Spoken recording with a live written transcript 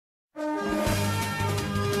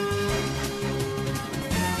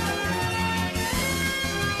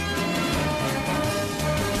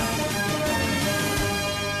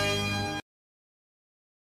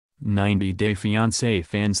90 Day Fiancé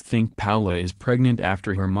fans think Paola is pregnant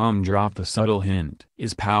after her mom dropped a subtle hint.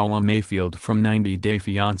 Is Paola Mayfield from 90 Day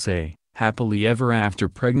Fiancé happily ever after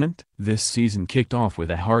pregnant? This season kicked off with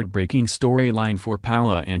a heartbreaking storyline for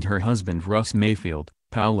Paola and her husband Russ Mayfield.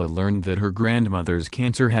 Paola learned that her grandmother's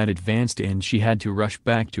cancer had advanced and she had to rush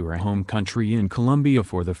back to her home country in Colombia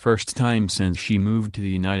for the first time since she moved to the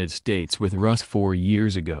United States with Russ 4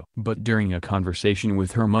 years ago. But during a conversation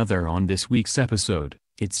with her mother on this week's episode,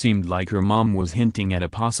 it seemed like her mom was hinting at a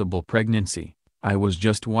possible pregnancy. "I was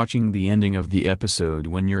just watching the ending of the episode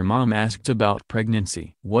when your mom asked about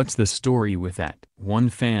pregnancy. What's the story with that?" One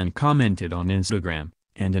fan commented on Instagram,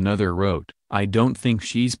 and another wrote, "I don't think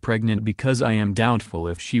she's pregnant because I am doubtful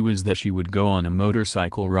if she was that she would go on a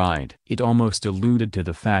motorcycle ride." It almost alluded to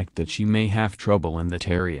the fact that she may have trouble in that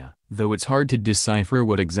area. Though it's hard to decipher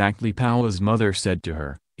what exactly Paola's mother said to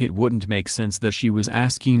her, it wouldn't make sense that she was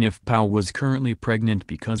asking if Paola was currently pregnant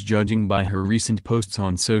because judging by her recent posts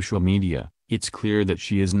on social media, it's clear that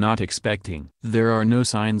she is not expecting. There are no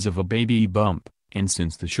signs of a baby bump, and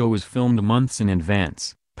since the show was filmed months in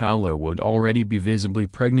advance, Paola would already be visibly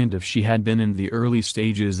pregnant if she had been in the early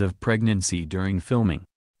stages of pregnancy during filming.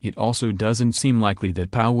 It also doesn't seem likely that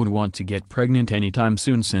Paola would want to get pregnant anytime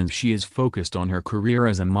soon since she is focused on her career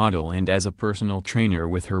as a model and as a personal trainer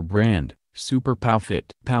with her brand, Super PaoFit.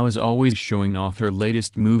 Paola is always showing off her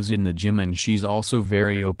latest moves in the gym and she's also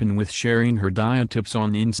very open with sharing her diet tips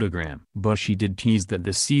on Instagram. But she did tease that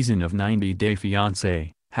this season of 90 Day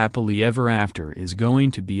Fiancé happily ever after is going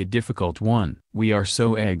to be a difficult one. "We are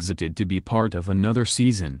so excited to be part of another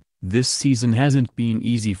season. This season hasn't been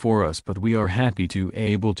easy for us, but we are happy to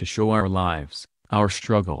able to show our lives, our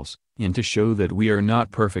struggles, and to show that we are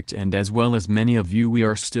not perfect, and as well as many of you, we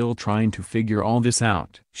are still trying to figure all this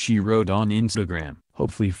out," she wrote on Instagram.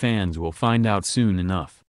 Hopefully fans will find out soon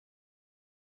enough.